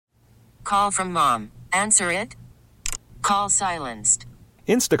call from mom. Answer it. Call silenced.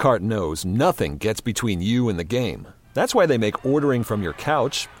 Instacart knows nothing gets between you and the game. That's why they make ordering from your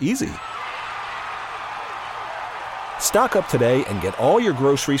couch easy. Stock up today and get all your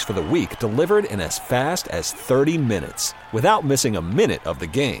groceries for the week delivered in as fast as 30 minutes without missing a minute of the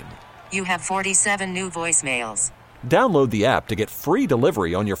game. You have 47 new voicemails. Download the app to get free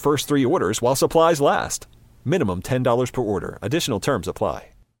delivery on your first 3 orders while supplies last. Minimum $10 per order. Additional terms apply.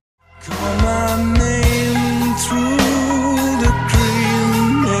 Call my name through the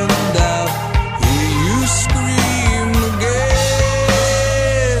cream and I'll hear you scream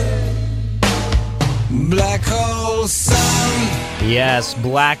again. Black hole sun. Yes,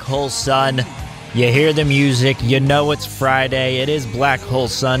 Black Hole Sun. You hear the music, you know it's Friday. It is Black Hole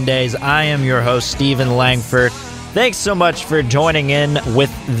Sundays. I am your host, Steven Langford. Thanks so much for joining in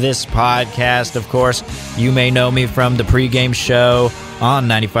with this podcast. Of course, you may know me from the pregame show on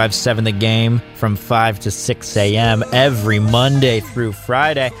 95.7 The Game from 5 to 6 a.m. every Monday through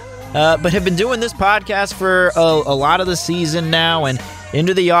Friday. But have been doing this podcast for a lot of the season now, and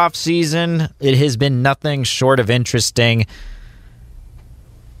into the offseason, it has been nothing short of interesting.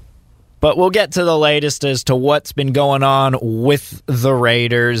 But we'll get to the latest as to what's been going on with the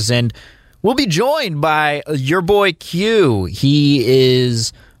Raiders, and we'll be joined by your boy Q. He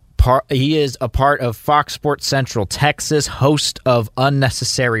is a part of Fox Sports Central Texas, host of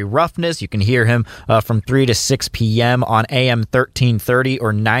Unnecessary Roughness. You can hear him from 3 to 6 p.m. on AM 1330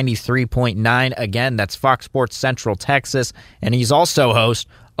 or 93.9. Again, that's Fox Sports Central Texas. And he's also host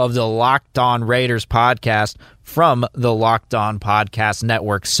of the Locked On Raiders podcast from the Locked On Podcast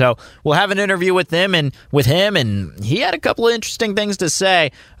Network. So we'll have an interview with him, and he had a couple of interesting things to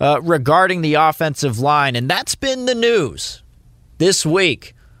say regarding the offensive line, and that's been the news this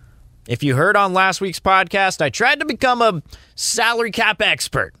week. If you heard on last week's podcast, I tried to become a salary cap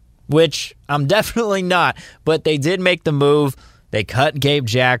expert, which I'm definitely not, but they did make the move. They cut Gabe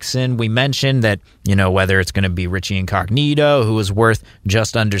Jackson. We mentioned that, whether it's going to be Richie Incognito, who was worth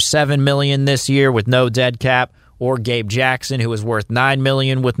just under $7 million this year with no dead cap, or Gabe Jackson, who was worth $9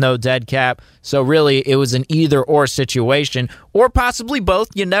 million with no dead cap. So really, it was an either-or situation, or possibly both.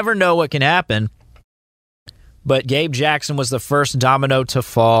 You never know what can happen. But Gabe Jackson was the first domino to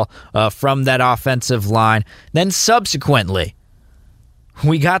fall from that offensive line. Then subsequently,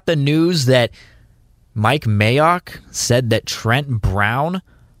 we got the news that Mike Mayock said that Trent Brown,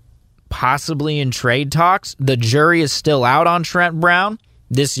 possibly in trade talks. The jury is still out on Trent Brown.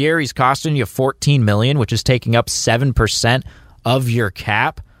 This year, he's costing you $14 million, which is taking up 7% of your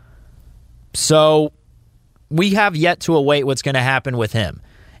cap. So we have yet to await what's going to happen with him.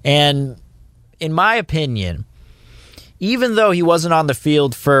 And in my opinion, even though he wasn't on the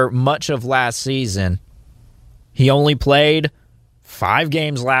field for much of last season, he only played 5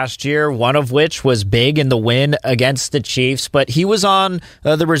 games last year, one of which was big in the win against the Chiefs, but he was on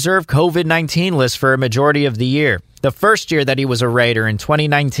the reserve COVID-19 list for a majority of the year. The first year that he was a Raider in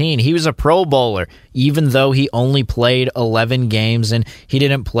 2019, he was a Pro Bowler, even though he only played 11 games and he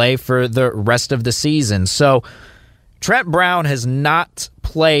didn't play for the rest of the season. So Trent Brown has not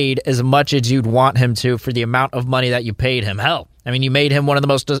played as much as you'd want him to for the amount of money that you paid him. Hell, I mean, you made him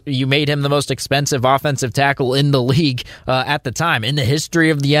the most expensive offensive tackle in the league at the time, in the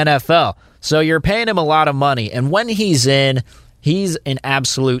history of the NFL. So you're paying him a lot of money, and when he's in, he's an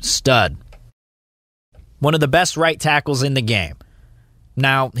absolute stud. One of the best right tackles in the game.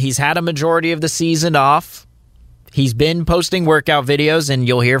 Now, he's had a majority of the season off. He's been posting workout videos, and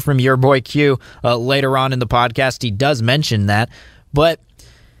you'll hear from your boy Q later on in the podcast. He does mention that. But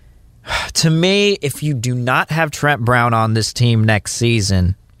to me, if you do not have Trent Brown on this team next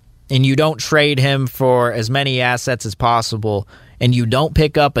season, and you don't trade him for as many assets as possible, and you don't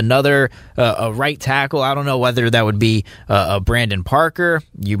pick up another a right tackle, I don't know whether that would be a Brandon Parker.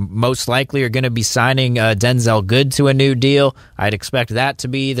 You most likely are going to be signing Denzel Good to a new deal. I'd expect that to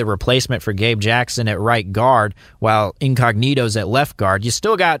be the replacement for Gabe Jackson at right guard, while Incognito's at left guard. You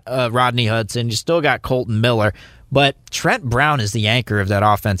still got Rodney Hudson. You still got Colton Miller. But Trent Brown is the anchor of that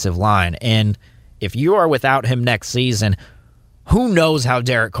offensive line, and if you are without him next season, who knows how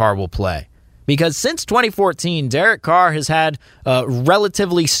Derek Carr will play? Because since 2014, Derek Carr has had a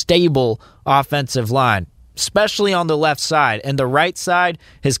relatively stable offensive line, especially on the left side, and the right side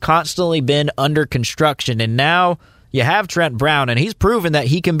has constantly been under construction, and now you have Trent Brown, and he's proven that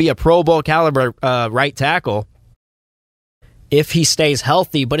he can be a Pro Bowl caliber right tackle if he stays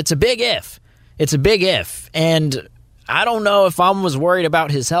healthy, but it's a big if. It's a big if, and I don't know if I'm as worried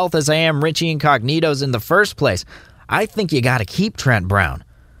about his health as I am Richie Incognito's in the first place. I think you got to keep Trent Brown.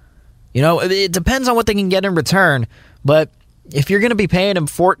 It depends on what they can get in return, but if you're going to be paying him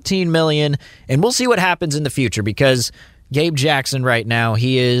 $14 million, and we'll see what happens in the future, because Gabe Jackson right now,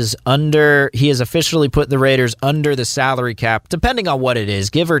 he has officially put the Raiders under the salary cap, depending on what it is,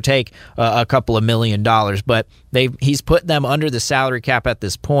 give or take a couple of $1 million, but he's put them under the salary cap at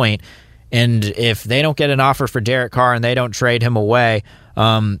this point. And if they don't get an offer for Derek Carr and they don't trade him away,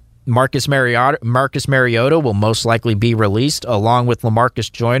 Marcus Mariota will most likely be released along with LaMarcus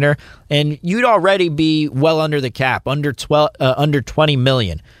Joyner, and you'd already be well under the cap, under $20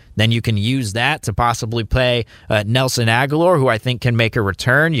 million. Then you can use that to possibly pay Nelson Aguilar, who I think can make a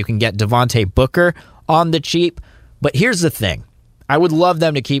return. You can get Devontae Booker on the cheap. But here's the thing. I would love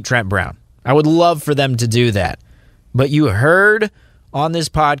them to keep Trent Brown. I would love for them to do that. But you heard on this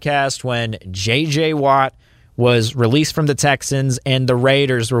podcast when J.J. Watt was released from the Texans and the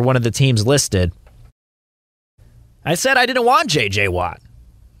Raiders were one of the teams listed, I said I didn't want J.J. Watt.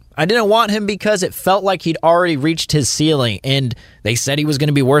 I didn't want him because it felt like he'd already reached his ceiling, and they said he was going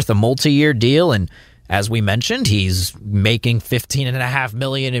to be worth a multi-year deal, and as we mentioned, he's making $15.5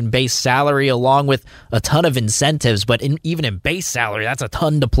 million in base salary along with a ton of incentives, but even in base salary, that's a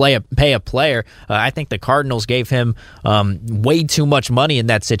ton to pay a player. I think the Cardinals gave him way too much money in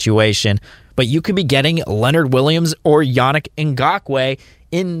that situation, but you could be getting Leonard Williams or Yannick Ngakoue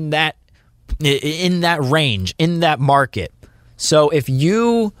in that range, in that market. So if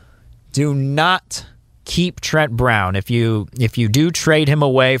you do not keep Trent Brown, if you do trade him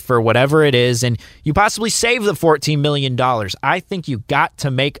away for whatever it is, and you possibly save the $14 million, I think you got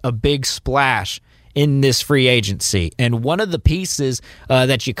to make a big splash in this free agency. And one of the pieces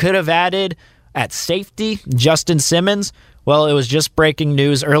that you could have added at safety, Justin Simmons, well, it was just breaking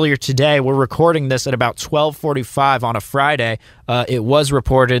news earlier today. We're recording this at about 12:45 on a Friday. It was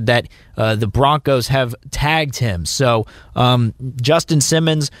reported that the Broncos have tagged him. So Justin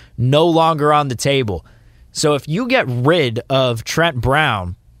Simmons no longer on the table. So if you get rid of Trent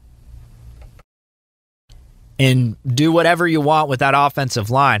Brown and do whatever you want with that offensive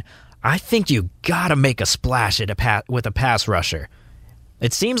line, I think you got to make a splash with a pass rusher.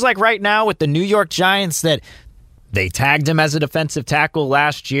 It seems like right now with the New York Giants that they tagged him as a defensive tackle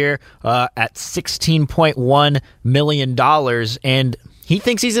last year at $16.1 million, and he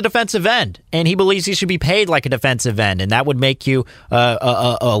thinks he's a defensive end, and he believes he should be paid like a defensive end, and that would make you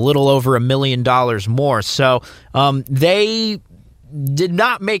a little over $1 million more. So they did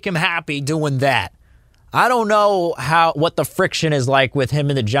not make him happy doing that. I don't know what the friction is like with him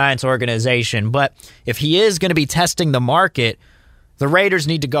in the Giants organization, but if he is going to be testing the market, the Raiders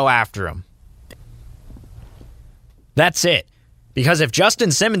need to go after him. That's it. Because if Justin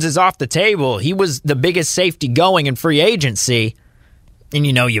Simmons is off the table, he was the biggest safety going in free agency. And,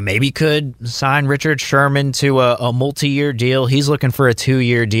 you maybe could sign Richard Sherman to a multi-year deal. He's looking for a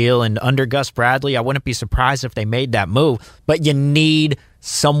 2-year deal. And under Gus Bradley, I wouldn't be surprised if they made that move. But you need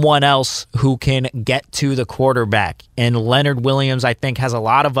someone else who can get to the quarterback. And Leonard Williams, I think, has a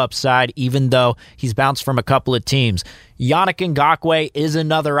lot of upside, even though he's bounced from a couple of teams. Yannick Ngakoue is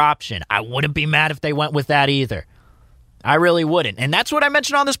another option. I wouldn't be mad if they went with that either. I really wouldn't. And that's what I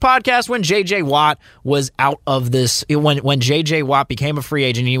mentioned on this podcast when J.J. Watt was out of this. When J.J. Watt became a free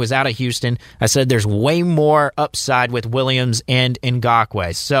agent and he was out of Houston, I said there's way more upside with Williams and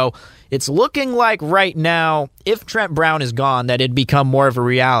Ngakoue. So it's looking like right now, if Trent Brown is gone, that it'd become more of a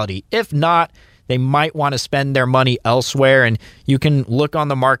reality. If not, they might want to spend their money elsewhere, and you can look on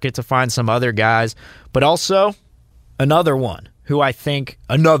the market to find some other guys. But also, another one,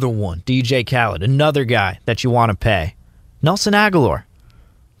 DJ Khaled, another guy that you want to pay. Nelson Aguilar.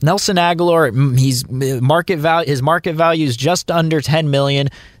 His market value is just under $10 million.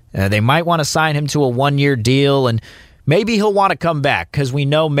 They might want to sign him to a 1-year deal, and maybe he'll want to come back because we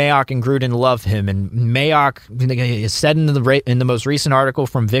know Mayock and Gruden love him. And Mayock said in the most recent article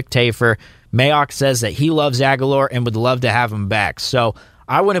from Vic Tafur, Mayock says that he loves Aguilar and would love to have him back. So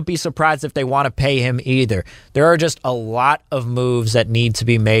I wouldn't be surprised if they want to pay him either. There are just a lot of moves that need to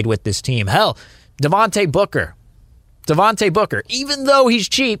be made with this team. Hell, Devontae Booker, even though he's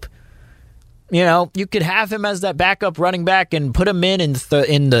cheap, you could have him as that backup running back and put him in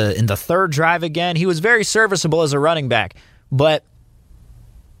the third drive again. He was very serviceable as a running back, but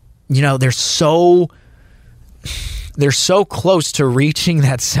they're so close to reaching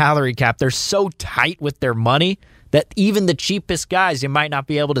that salary cap. They're so tight with their money that even the cheapest guys you might not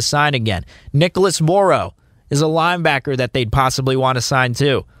be able to sign again. Nicholas Morrow is a linebacker that they'd possibly want to sign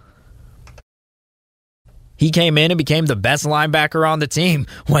too. He came in and became the best linebacker on the team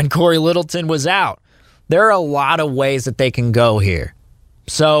when Corey Littleton was out. There are a lot of ways that they can go here.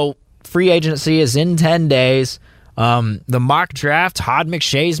 So free agency is in 10 days. The mock draft, Todd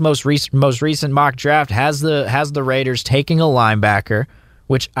McShay's most recent mock draft, has the Raiders taking a linebacker,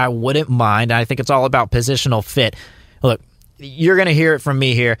 which I wouldn't mind. I think it's all about positional fit. Look, you're going to hear it from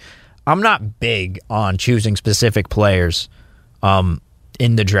me here. I'm not big on choosing specific players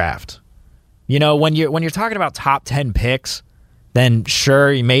in the draft. You know, when you're talking about top 10 picks, then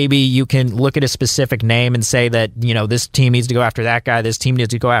sure, maybe you can look at a specific name and say that, you know, this team needs to go after that guy, this team needs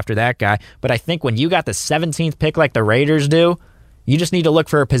to go after that guy. But I think when you got the 17th pick like the Raiders do, you just need to look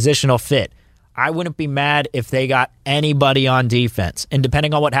for a positional fit. I wouldn't be mad if they got anybody on defense. And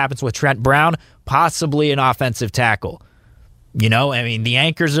depending on what happens with Trent Brown, possibly an offensive tackle. You know, I mean, the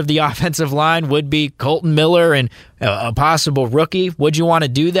anchors of the offensive line would be Colton Miller and a possible rookie. Would you want to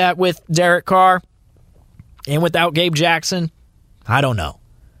do that with Derek Carr and without Gabe Jackson? I don't know.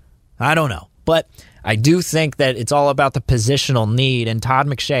 But I do think that it's all about the positional need, and Todd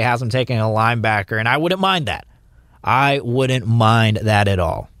McShay has him taking a linebacker, and I wouldn't mind that. I wouldn't mind that at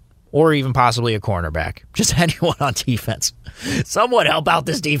all. Or even possibly a cornerback. Just anyone on defense. Someone help out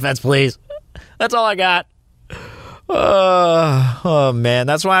this defense, please. That's all I got. Oh man,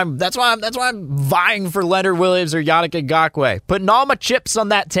 that's why I'm vying for Leonard Williams or Yannick Ngakoue, putting all my chips on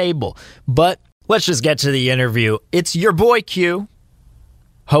that table. But let's just get to the interview. It's your boy Q,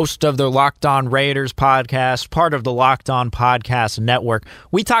 host of the Locked On Raiders podcast, part of the Locked On Podcast Network.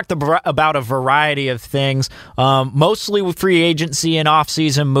 We talked about a variety of things, mostly with free agency and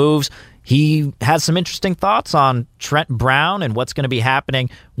offseason moves. He has some interesting thoughts on Trent Brown and what's going to be happening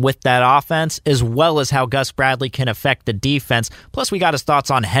with that offense, as well as how Gus Bradley can affect the defense. Plus, we got his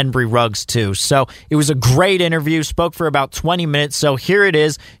thoughts on Henry Ruggs, too. So it was a great interview, spoke for about 20 minutes. So here it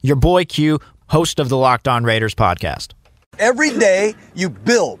is, your boy Q, host of the Locked On Raiders podcast. Every day you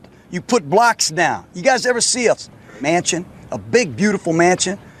build, you put blocks down. You guys ever see a mansion, a big, beautiful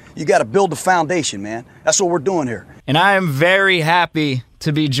mansion? You got to build the foundation, man. That's what we're doing here. And I am very happy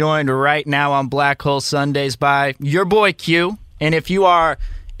to be joined right now on Black Hole Sundays by your boy Q. And if you are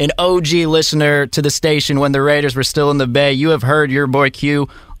an OG listener to the station when the Raiders were still in the Bay, you have heard your boy Q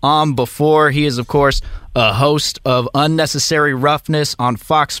on before. He is, of course, a host of Unnecessary Roughness on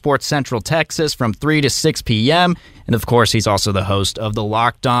Fox Sports Central Texas from 3 to 6 p.m. And, of course, he's also the host of the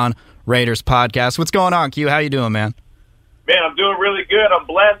Locked On Raiders podcast. What's going on, Q? How you doing, man? Man, I'm doing really good. I'm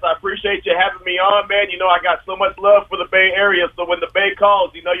blessed. I appreciate you having me on, man. You know, I got so much love for the Bay Area, so when the Bay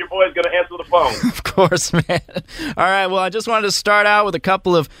calls, you know your boy's going to answer the phone. Of course, man. All right, well, I just wanted to start out with a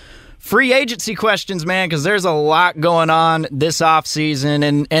couple of free agency questions, man, because there's a lot going on this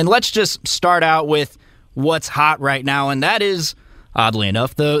offseason. And let's just start out with what's hot right now, and that is, oddly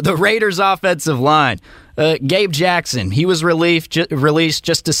enough, the Raiders' offensive line. Gabe Jackson, he was released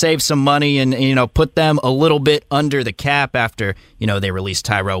just to save some money and, you know, put them a little bit under the cap after, you know, they released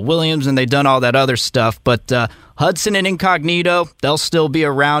Tyrell Williams and they done all that other stuff. But Hudson and Incognito, they'll still be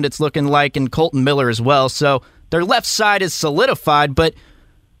around, it's looking like, and Colton Miller as well. So their left side is solidified, but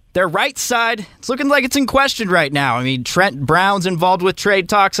their right side, it's looking like it's in question right now. I mean, Trent Brown's involved with trade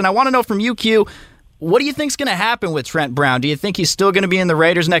talks, and I want to know from you, Q, what do you think's going to happen with Trent Brown? Do you think he's still going to be in the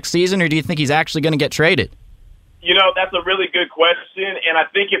Raiders next season, or do you think he's actually going to get traded? You know, that's a really good question, and I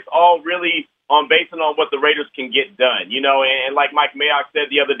think it's all really based on what the Raiders can get done. You know, and like Mike Mayock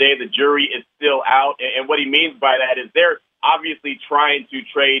said the other day, the jury is still out, and what he means by that is they're obviously trying to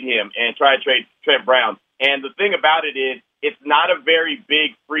trade him and try to trade Trent Brown. And the thing about it is, it's not a very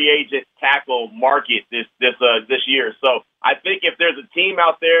big free agent tackle market this year. So I think if there's a team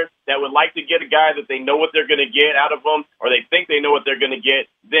out there that would like to get a guy that they know what they're going to get out of them, or they think they know what they're going to get,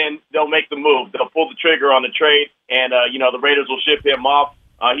 then they'll make the move. They'll pull the trigger on the trade, and you know, the Raiders will ship him off.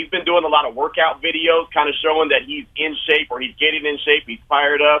 He's been doing a lot of workout videos, kind of showing that he's in shape, or he's getting in shape. He's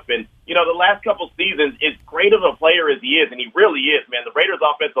fired up, and you know, the last couple seasons, as great of a player as he is, and he really is, man. The Raiders'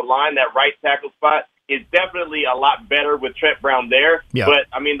 offensive line, that right tackle spot, is definitely a lot better with Trent Brown there. Yeah. But,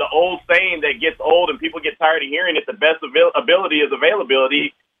 I mean, the old saying that gets old and people get tired of hearing it, the best ability is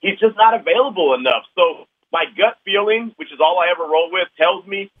availability. He's just not available enough. So my gut feeling, which is all I ever roll with, tells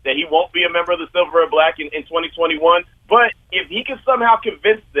me that he won't be a member of the Silver and Black in 2021. But if he can somehow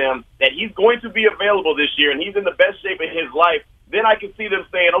convince them that he's going to be available this year and he's in the best shape of his life, then I can see them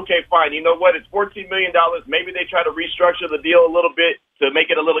saying, okay, fine, you know what, it's $14 million. Maybe they try to restructure the deal a little bit to make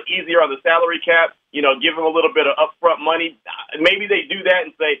it a little easier on the salary cap, you know, give him a little bit of upfront money. Maybe they do that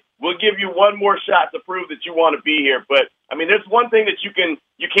and say, we'll give you one more shot to prove that you want to be here. But, I mean, there's one thing that you can't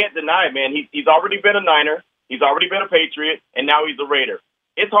deny, man. He's already been a Niner. He's already been a Patriot, and now he's a Raider.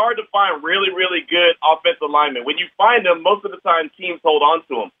 It's hard to find really, really good offensive linemen. When you find them, most of the time teams hold on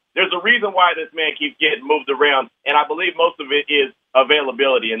to them. There's a reason why this man keeps getting moved around, and I believe most of it is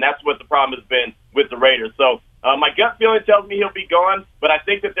availability, and that's what the problem has been with the Raiders. So My gut feeling tells me he'll be gone, but I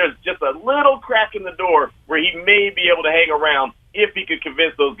think that there's just a little crack in the door where he may be able to hang around if he could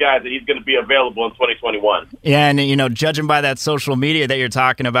convince those guys that he's going to be available in 2021. Yeah, and, judging by that social media that you're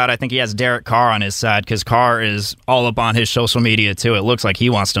talking about, I think he has Derek Carr on his side because Carr is all up on his social media, too. It looks like he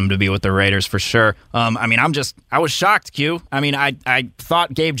wants him to be with the Raiders for sure. I was shocked, Q. I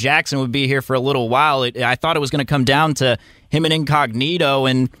thought Gabe Jackson would be here for a little while. I thought it was going to come down to him and Incognito,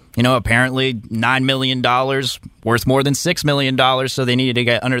 and, apparently $9 million, worth more than $6 million, so they needed to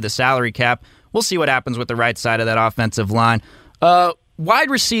get under the salary cap. We'll see what happens with the right side of that offensive line. Wide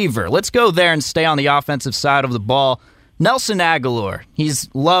receiver. Let's go there and stay on the offensive side of the ball. Nelson Aguilar. He's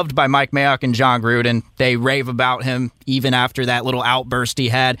loved by Mike Mayock and John Gruden. They rave about him even after that little outburst he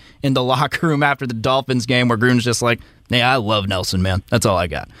had in the locker room after the Dolphins game where Gruden's just like, hey, I love Nelson, man. That's all I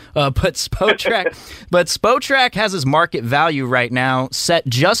got. But Spotrac has his market value right now set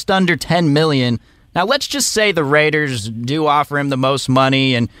just under $10 million. Now, let's just say the Raiders do offer him the most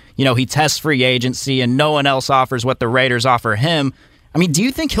money and, he tests free agency and no one else offers what the Raiders offer him. Do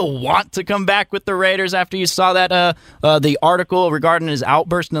you think he'll want to come back with the Raiders after you saw that the article regarding his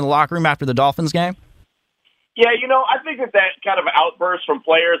outburst in the locker room after the Dolphins game? Yeah, I think that kind of outburst from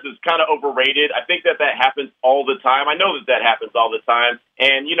players is kind of overrated. I think that happens all the time. I know that happens all the time.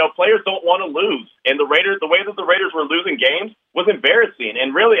 And, players don't want to lose. And the way that the Raiders were losing games was embarrassing.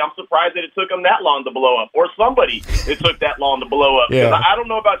 And really, I'm surprised that it took them that long to blow up. Or somebody it took that long to blow up. Yeah. I don't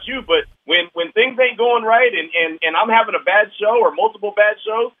know about you, but when things ain't going right and I'm having a bad show or multiple bad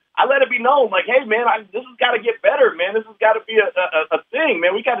shows, I let it be known, like, hey, man, this has got to get better, man. This has got to be a thing,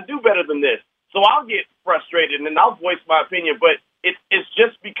 man. We got to do better than this. So I'll get frustrated and I'll voice my opinion, but it's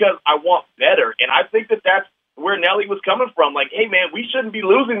just because I want better. And I think that that's where Nelly was coming from. Like, hey, man, we shouldn't be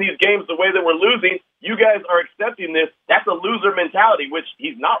losing these games the way that we're losing. You guys are accepting this. That's a loser mentality, which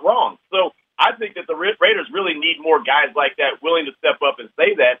he's not wrong. So I think that the Raiders really need more guys like that willing to step up and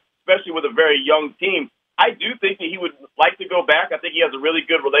say that, especially with a very young team. I do think that he would like to go back. I think he has a really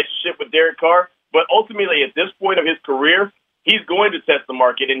good relationship with Derek Carr. But ultimately, at this point of his career, he's going to test the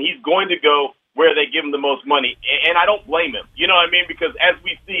market, and he's going to go where they give him the most money. And I don't blame him. You know what I mean? Because as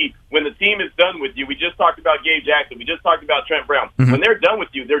we see, when the team is done with you, we just talked about Gabe Jackson. We just talked about Trent Brown. Mm-hmm. When they're done with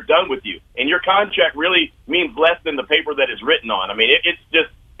you, they're done with you. And your contract really means less than the paper that it's written on.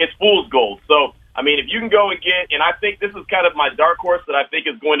 It's fool's gold. So, if you can go and get, and I think this is kind of my dark horse that I think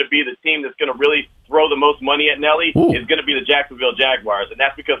is going to be the team that's going to really throw the most money at Nelly, is going to be the Jacksonville Jaguars. And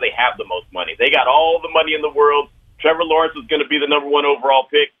that's because they have the most money. They got all the money in the world. Trevor Lawrence is going to be the number 1 overall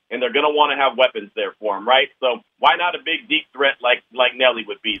pick, and they're going to want to have weapons there for him, right? So why not a big, deep threat like Nelly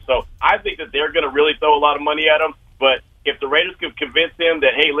would be? So I think that they're going to really throw a lot of money at him. But if the Raiders could convince him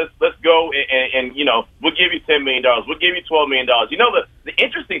that, hey, let's go and we'll give you $10 million, we'll give you $12 million. The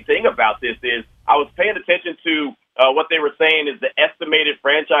interesting thing about this is I was paying attention to what they were saying is the estimated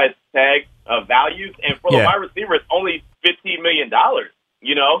franchise tag values, and for the wide receiver, it's only $15 million.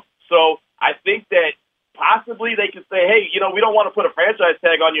 So I think that possibly they could say, hey, we don't want to put a franchise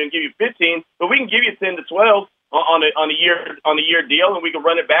tag on you and give you 15, but we can give you 10 to 12 on a year deal, and we can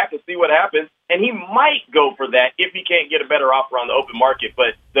run it back and see what happens. And he might go for that if he can't get a better offer on the open market.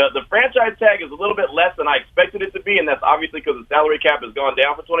 But the franchise tag is a little bit less than I expected it to be, and that's obviously because the salary cap has gone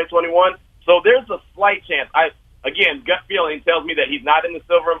down for 2021. So there's a slight chance. Again, gut feeling tells me that he's not in the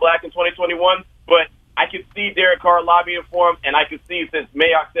silver and black in 2021, but I could see Derek Carr lobbying for him, and I could see, since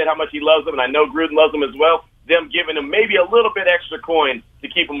Mayock said how much he loves him, and I know Gruden loves him as well, them giving him maybe a little bit extra coin to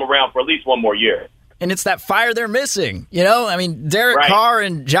keep him around for at least one more year. And it's that fire they're missing. Derek Carr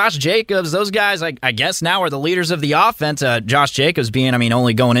and Josh Jacobs, those guys, I guess now are the leaders of the offense. Josh Jacobs being,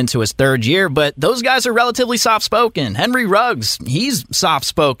 only going into his third year, but those guys are relatively soft-spoken. Henry Ruggs, he's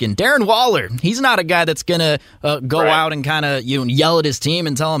soft-spoken. Darren Waller, he's not a guy that's going to go out and kind of yell at his team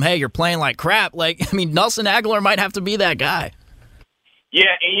and tell them, hey, you're playing like crap. Nelson Aguilar might have to be that guy. Yeah,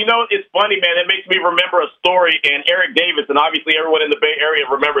 and it's funny, man. It makes me remember a story, and Eric Davis, and obviously everyone in the Bay Area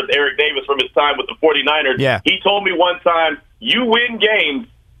remembers Eric Davis from his time with the 49ers. Yeah. He told me one time, you win games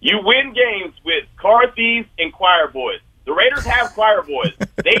with car thieves and choir boys. The Raiders have choir boys.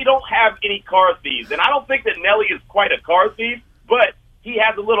 They don't have any car thieves. And I don't think that Nelly is quite a car thief, but he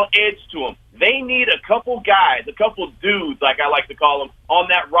has a little edge to him. They need a couple guys, a couple dudes, like I like to call them, on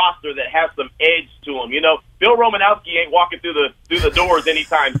that roster that have some edge to them. Bill Romanowski ain't walking through the doors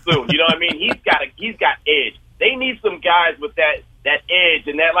anytime soon. You know what I mean? He's got edge. They need some guys with that edge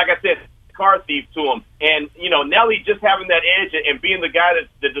and that, like I said, car thief to him. And Nelly just having that edge and being the guy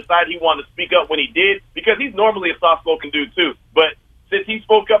that decided he wanted to speak up when he did, because he's normally a soft-spoken dude too. But since he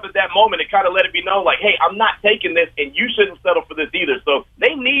spoke up at that moment, it kind of let it be known, like, hey, I'm not taking this, and you shouldn't settle for this either. So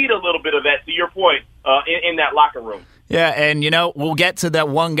they need a little bit of that, to your point, in that locker room. Yeah, and we'll get to that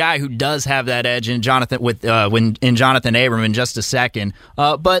one guy who does have that edge in Jonathan Jonathan Abram in just a second.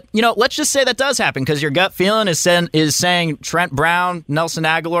 But let's just say that does happen, because your gut feeling is saying Trent Brown, Nelson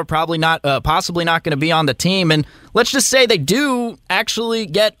Aguilar possibly not going to be on the team, and let's just say they do actually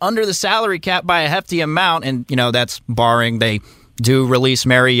get under the salary cap by a hefty amount, and that's barring they do release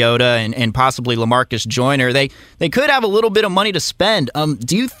Mariota and possibly LaMarcus Joyner. They could have a little bit of money to spend.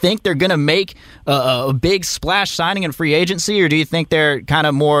 Do you think they're going to make a big splash signing in free agency, or do you think they're kind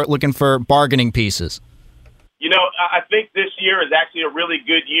of more looking for bargaining pieces? I think this year is actually a really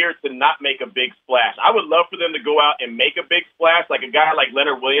good year to not make a big splash. I would love for them to go out and make a big splash, like a guy like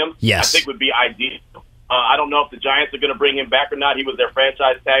Leonard Williams. Yes. I think would be ideal. I don't know if the Giants are going to bring him back or not. He was their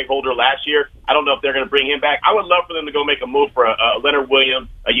franchise tag holder last year. I don't know if they're going to bring him back. I would love for them to go make a move for a Leonard Williams,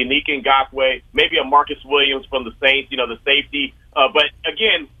 a Unique Ngakoue, maybe a Marcus Williams from the Saints, the safety. But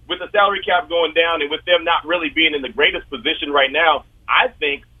again, with the salary cap going down and with them not really being in the greatest position right now, I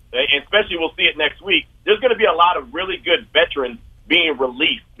think, and especially we'll see it next week, there's going to be a lot of really good veterans being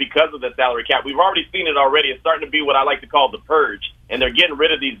released because of the salary cap. We've already seen it already. It's starting to be what I like to call the purge, and they're getting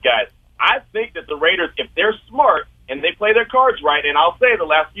rid of these guys. I think that the Raiders, if they're smart and they play their cards right, and I'll say the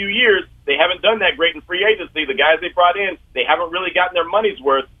last few years they haven't done that great in free agency. The guys they brought in, they haven't really gotten their money's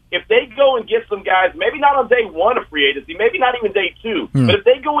worth. If they go and get some guys, maybe not on day one of free agency, maybe not even day two, but if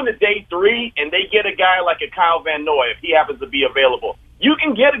they go into day three and they get a guy like a Kyle Van Noy, if he happens to be available, you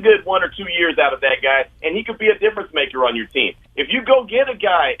can get a good 1 or 2 years out of that guy, and he could be a difference maker on your team. If you go get a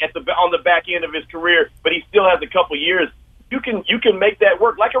guy on the back end of his career, but he still has a couple years, you can make that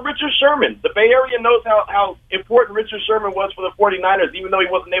work. Like a Richard Sherman. The Bay Area knows how important Richard Sherman was for the 49ers, even though he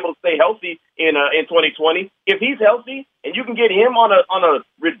wasn't able to stay healthy in 2020. If he's healthy and you can get him on a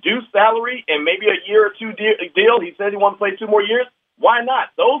reduced salary and maybe a year or two deal, he said he wants to play 2 more years, why not?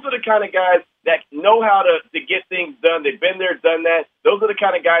 Those are the kind of guys that know how to get things done. They've been there, done that. Those are the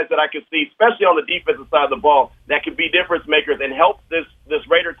kind of guys that I could see, especially on the defensive side of the ball, that could be difference makers and help this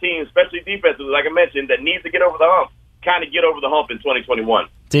Raider team, especially defensively, like I mentioned, that needs to get over the hump, kind of get over the hump in 2021.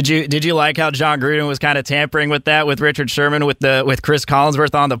 Did you like how John Gruden was kind of tampering with that with Richard Sherman with Chris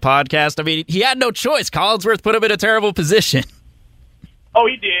Collinsworth on the podcast? I mean, he had no choice. Collinsworth put him in a terrible position. Oh,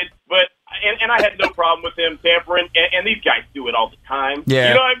 he did, but and I had no problem with him tampering, and these guys do it all the time. Yeah.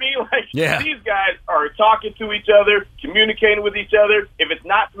 You know what I mean? These guys are talking to each other, communicating with each other. If it's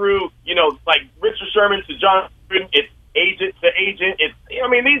not through, like Richard Sherman to John Gruden, it's agent to agent.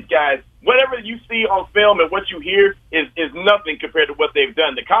 These guys, whatever you see on film and what you hear is nothing compared to what they've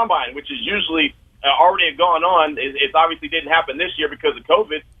done. The Combine, which is usually already gone on, it obviously didn't happen this year because of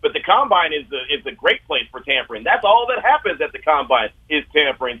COVID, but the Combine is a great place for tampering. That's all that happens at the Combine is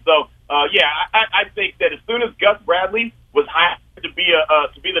tampering. So, I think that as soon as Gus Bradley was hired to be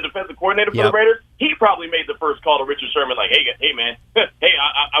the defensive coordinator for the Raiders, he probably made the first call to Richard Sherman, like, hey man, hey,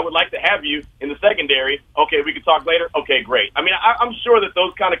 I would like to have you in the secondary. Okay, we can talk later. Okay, great. I'm sure that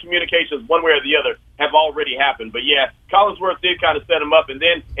those kind of communications, one way or the other, have already happened. But yeah, Collinsworth did kind of set him up, and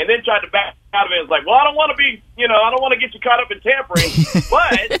then tried to back out of it. It's like, well, I don't want to be, I don't want to get you caught up in tampering,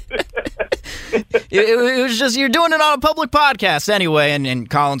 but it was just, you're doing it on a public podcast anyway. And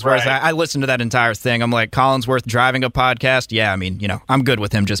Collinsworth, right. I listened to that entire thing. I'm like, Collinsworth driving a podcast. Yeah, I'm good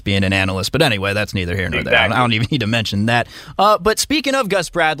with him just being an analyst. But anyway, that's neither here nor there. I don't even need to mention that. But speaking of Gus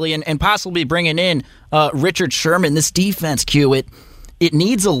Bradley and possibly bringing in Richard Sherman, this defense, Q, it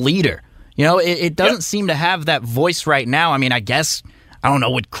needs a leader. It doesn't seem to have that voice right now. I guess, I don't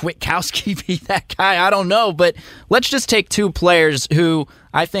know, would Kwiatkowski be that guy? I don't know. But let's just take 2 players who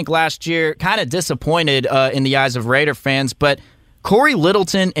I think last year kind of disappointed in the eyes of Raider fans. But Corey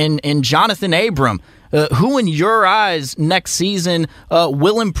Littleton and Jonathan Abram, who in your eyes next season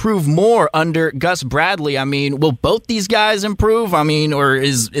will improve more under Gus Bradley? Will both these guys improve? Or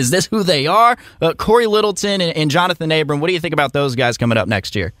is this who they are? Corey Littleton and Jonathan Abram, what do you think about those guys coming up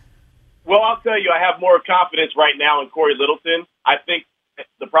next year? Well, I'll tell you, I have more confidence right now in Corey Littleton. I think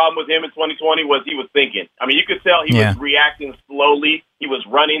the problem with him in 2020 was he was thinking. You could tell he was reacting slowly. He was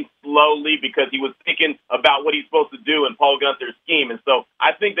running slowly because he was thinking about what he's supposed to do in Paul Guenther's scheme. And so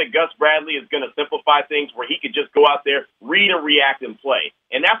I think that Gus Bradley is going to simplify things where he could just go out there, read and react and play.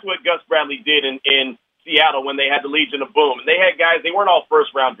 And that's what Gus Bradley did in Seattle when they had the Legion of Boom. And they had guys, they weren't all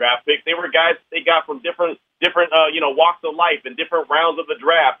first-round draft picks. They were guys they got from different walks of life and different rounds of the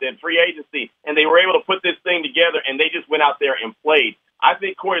draft and free agency. And they were able to put this thing together, and they just went out there and played. I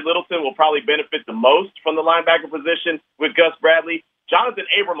think Corey Littleton will probably benefit the most from the linebacker position with Gus Bradley. Jonathan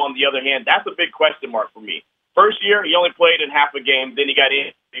Abram, on the other hand, that's a big question mark for me. First year, he only played in half a game. Then he got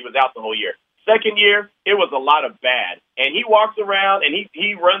in. He was out the whole year. Second year, it was a lot of bad. And he walks around and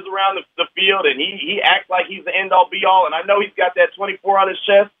he runs around the field and he acts like he's the end-all, be-all. And I know he's got that 24 on his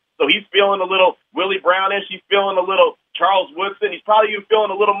chest, so he's feeling a little Willie Brownish. He's feeling a little Charles Woodson. He's probably even feeling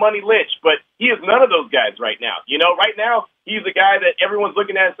a little Money Lynch. But he is none of those guys right now. You know, right now, he's a guy that everyone's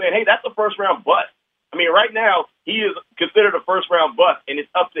looking at and saying, hey, that's a first-round bust. I mean, right now, he is considered a first-round bust, and it's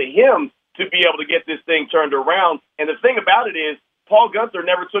up to him to be able to get this thing turned around. And the thing about it is, Paul Gunther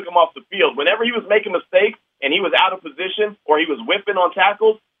never took him off the field. Whenever he was making mistakes and he was out of position or he was whipping on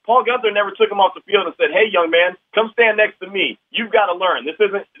tackles, Paul Gunther never took him off the field and said, hey, young man, come stand next to me. You've got to learn. This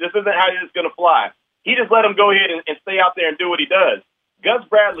isn't how it's going to fly. He just let him go ahead and stay out there and do what he does. Gus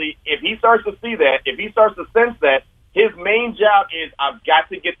Bradley, if he starts to see that, if he starts to sense that, his main job is I've got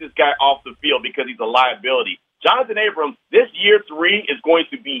to get this guy off the field because he's a liability. Jonathan Abram, this year 3 is going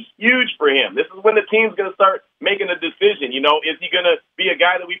to be huge for him. This is when the team's going to start making a decision. You know, is he going to be a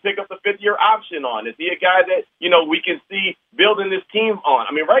guy that we pick up the 5th-year option on? Is he a guy that, you know, we can see building this team on?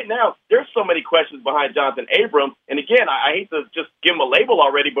 I mean, right now, there's so many questions behind Jonathan Abram. And again, I hate to just give him a label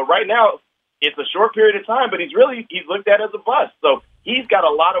already, but right now, it's a short period of time, but he's looked at as a bust. So he's got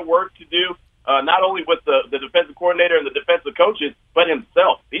a lot of work to do. Not only with the defensive coordinator and the defensive coaches, but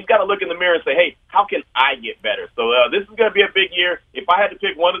himself. He's got to look in the mirror and say, hey, how can I get better? So this is going to be a big year. If I had to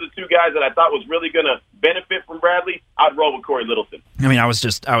pick one of the two guys that I thought was really going to benefit from Bradley, I'd roll with Corey Littleton. I mean, I was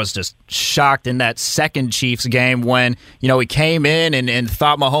just shocked in that second Chiefs game when, you know, he came in and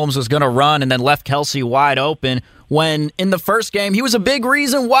thought Mahomes was going to run and then left Kelsey wide open. When in the first game, he was a big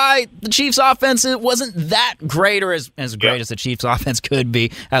reason why the Chiefs' offense wasn't that great or as great as the Chiefs' offense could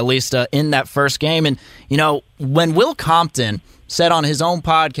be, at least in that first game. And, you know, when Will Compton said on his own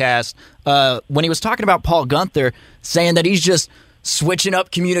podcast, when he was talking about Paul Gunther, saying that he's just switching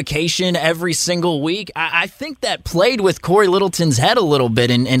up communication every single week, I think that played with Corey Littleton's head a little bit,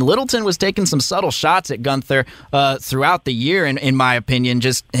 and Littleton was taking some subtle shots at Gunther throughout the year, in my opinion,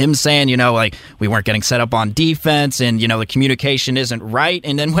 just him saying, you know, like, we weren't getting set up on defense, and, you know, the communication isn't right.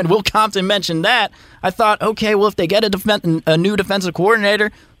 And then when Will Compton mentioned that, I thought, okay, well, if they get a new defensive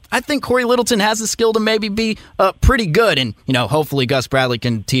coordinator, I think Corey Littleton has the skill to maybe be pretty good, and, you know, hopefully Gus Bradley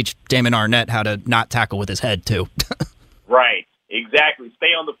can teach Damon Arnett how to not tackle with his head, too. Right. Exactly.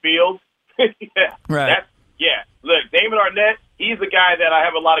 Stay on the field. Yeah. Right. Look, Damon Arnett, he's a guy that I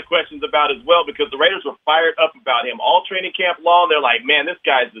have a lot of questions about as well because the Raiders were fired up about him all training camp long. They're like, man, this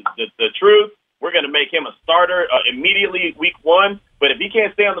guy's the truth. We're going to make him a starter immediately week 1. But if he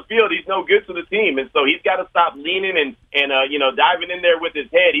can't stay on the field, he's no good to the team. And so he's got to stop leaning and you know, diving in there with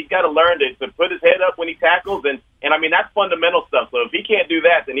his head. He's got to learn to put his head up when he tackles. And I mean, that's fundamental stuff. So if he can't do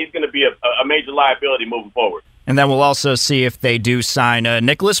that, then he's going to be a major liability moving forward. And then we'll also see if they do sign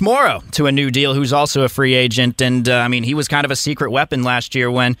Nicholas Morrow to a new deal, who's also a free agent. And, I mean, he was kind of a secret weapon last year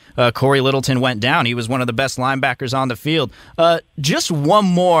when Corey Littleton went down. He was one of the best linebackers on the field. Just one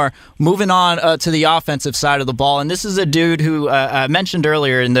more, moving on to the offensive side of the ball. And this is a dude who I mentioned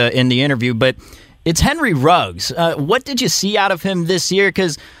earlier in the interview, but it's Henry Ruggs. What did you see out of him this year?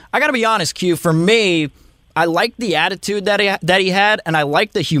 Because I got to be honest, Q, for me, I liked the attitude that he had, and I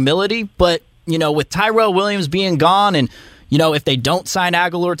liked the humility, but you know, with Tyrell Williams being gone, and you know, if they don't sign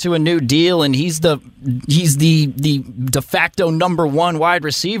Aguilar to a new deal, and he's the de facto number 1 wide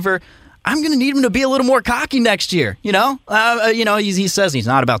receiver, I'm going to need him to be a little more cocky next year. You know, he says he's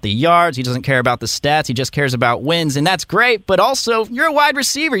not about the yards, he doesn't care about the stats, he just cares about wins, and that's great. But also, you're a wide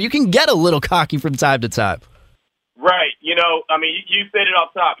receiver; you can get a little cocky from time to time. Right. You know, I mean, you said it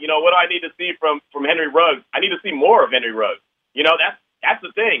off top. You know, what do I need to see from Henry Ruggs? I need to see more of Henry Ruggs. You know, that's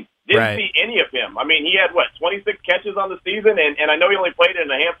the thing. Didn't see any of him. I mean, he had, 26 catches on the season, and I know he only played in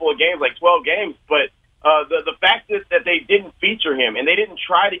a handful of games, like 12 games, but the fact is that they didn't feature him, and they didn't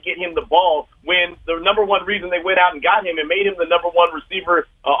try to get him the ball when the number 1 reason they went out and got him and made him the number 1 receiver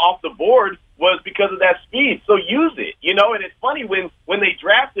off the board was because of that speed. So use it, you know, and it's funny when they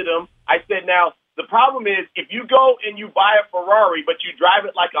drafted him, I said, now, the problem is if you go and you buy a Ferrari, but you drive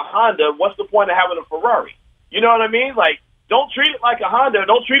it like a Honda, what's the point of having a Ferrari? You know what I mean? Like, don't treat it like a Honda.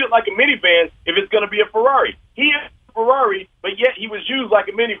 Don't treat it like a minivan if it's going to be a Ferrari. He is a Ferrari, but yet he was used like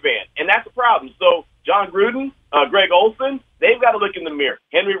a minivan, and that's a problem. So John Gruden, Greg Olson, they've got to look in the mirror.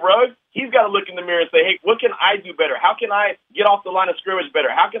 Henry Ruggs, he's got to look in the mirror and say, hey, what can I do better? How can I get off the line of scrimmage better?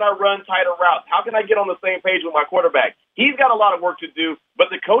 How can I run tighter routes? How can I get on the same page with my quarterback? He's got a lot of work to do,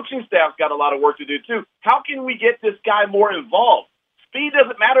 but the coaching staff's got a lot of work to do too. How can we get this guy more involved? Speed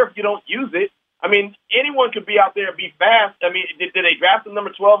doesn't matter if you don't use it. I mean, anyone could be out there and be fast. I mean, did they draft him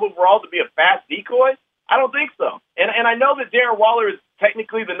number 12 overall to be a fast decoy? I don't think so. And I know that Darren Waller is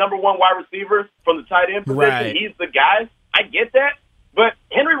technically the number one wide receiver from the tight end position. Right. He's the guy. I get that. But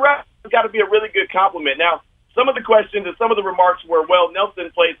Henry Ruggs has got to be a really good compliment. Now, some of the questions and some of the remarks were, well,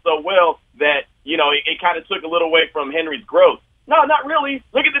 Nelson played so well that, it kind of took a little away from Henry's growth. No, not really.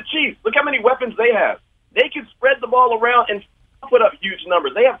 Look at the Chiefs. Look how many weapons they have. They can spread the ball around and put up huge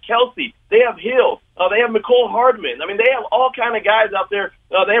numbers. They have Kelsey. They have Hill. They have McCole Hardman. I mean, they have all kind of guys out there.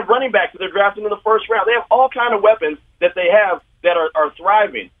 They have running backs that they're drafting in the first round. They have all kind of weapons that they have that are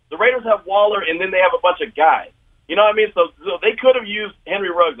thriving. The Raiders have Waller, and then they have a bunch of guys. You know what I mean? So they could have used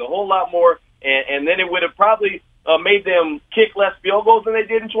Henry Ruggs a whole lot more, and then it would have probably made them kick less field goals than they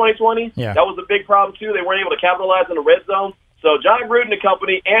did in 2020. Yeah. That was a big problem, too. They weren't able to capitalize in the red zone. So John Gruden and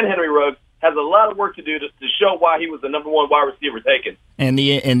company and Henry Ruggs has a lot of work to do to show why he was the number one wide receiver taken. And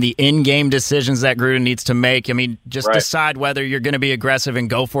the in-game decisions that Gruden needs to make. I mean, just decide whether you're going to be aggressive and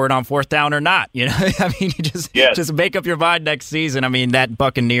go for it on fourth down or not. I mean, you just make up your mind next season. I mean, that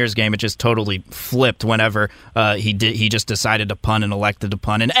Buccaneers game, it just totally flipped whenever he just decided to punt and elected to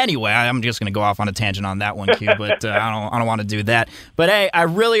punt. And anyway, I'm just going to go off on a tangent on that one, Q. But I don't want to do that. But hey, I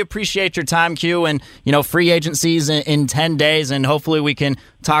really appreciate your time, Q. And free agency's in 10 days, and hopefully we can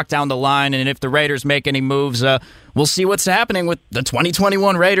talk down the line. And if the Raiders make any moves, we'll see what's happening with the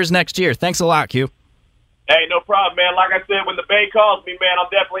 2021 Raiders next year. Thanks a lot, Q. Hey, no problem, man. Like I said, when the Bay calls me, man, I'm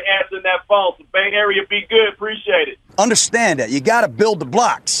definitely answering that phone. So Bay Area, be good. Appreciate it. Understand that. You got to build the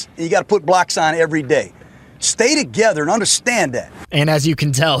blocks, and you got to put blocks on every day. Stay together and understand that. And as you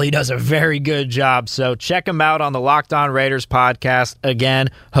can tell, he does a very good job. So check him out on the Locked On Raiders podcast.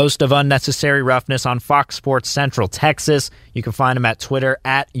 Again, host of Unnecessary Roughness on Fox Sports Central Texas. You can find him at Twitter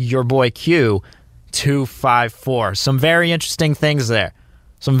at YourBoyQ254. Some very interesting things there.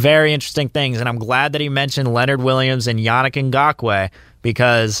 Some very interesting things. And I'm glad that he mentioned Leonard Williams and Yannick Ngakoue,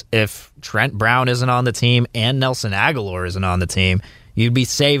 because if Trent Brown isn't on the team and Nelson Aguilar isn't on the team, you'd be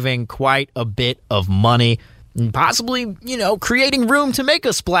saving quite a bit of money and possibly, creating room to make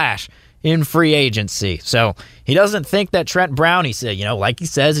a splash in free agency. So he doesn't think that Trent Brown, he said, like he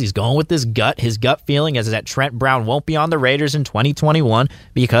says, he's going with his gut. His gut feeling is that Trent Brown won't be on the Raiders in 2021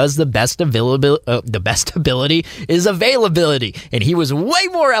 because the best ability is availability. And he was way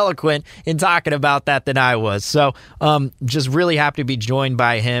more eloquent in talking about that than I was. So just really happy to be joined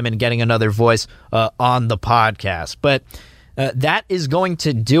by him and getting another voice on the podcast. But that is going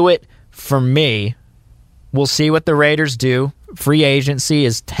to do it for me. We'll see what the Raiders do. Free agency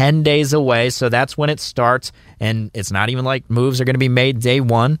is 10 days away, so that's when it starts. And it's not even like moves are going to be made day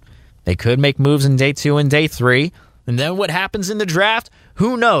one. They could make moves in day 2 and day 3. And then what happens in the draft?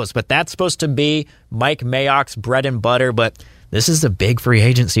 Who knows? But that's supposed to be Mike Mayock's bread and butter. But this is the big free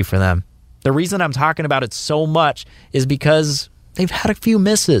agency for them. The reason I'm talking about it so much is because they've had a few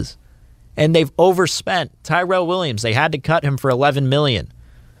misses. And they've overspent. Tyrell Williams, they had to cut him for $11 million.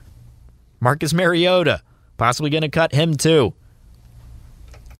 Marcus Mariota, possibly going to cut him too.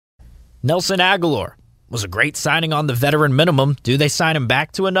 Nelson Aguilar was a great signing on the veteran minimum. Do they sign him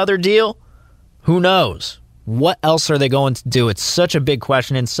back to another deal? Who knows? What else are they going to do? It's such a big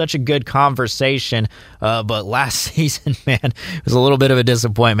question and such a good conversation. But last season, man, it was a little bit of a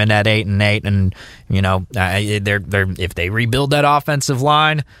disappointment at 8-8. And if they rebuild that offensive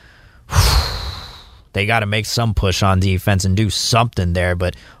line, they got to make some push on defense and do something there.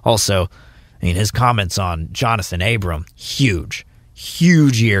 But also, his comments on Jonathan Abram, huge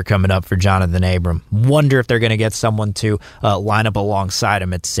year coming up for Jonathan Abram. Wonder if they're going to get someone to line up alongside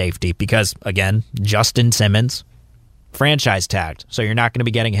him at safety because, again, Justin Simmons, franchise tagged. So you're not going to be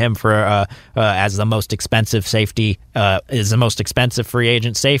getting him for as the most expensive safety, is the most expensive free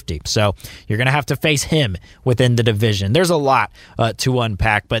agent safety. So you're going to have to face him within the division. There's a lot to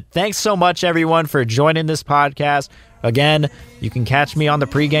unpack. But thanks so much, everyone, for joining this podcast. Again, you can catch me on the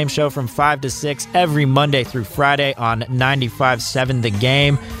pregame show from 5 to 6 every Monday through Friday on 95.7 The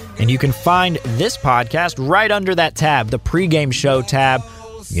Game. And you can find this podcast right under that tab, the pregame show tab.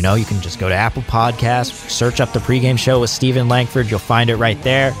 You can just go to Apple Podcasts, search up the pregame show with Steven Langford. You'll find it right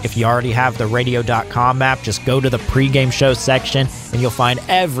there. If you already have the radio.com app, just go to the pregame show section and you'll find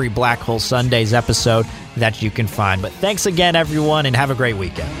every Black Hole Sundays episode that you can find. But thanks again, everyone, and have a great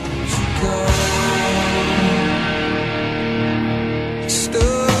weekend.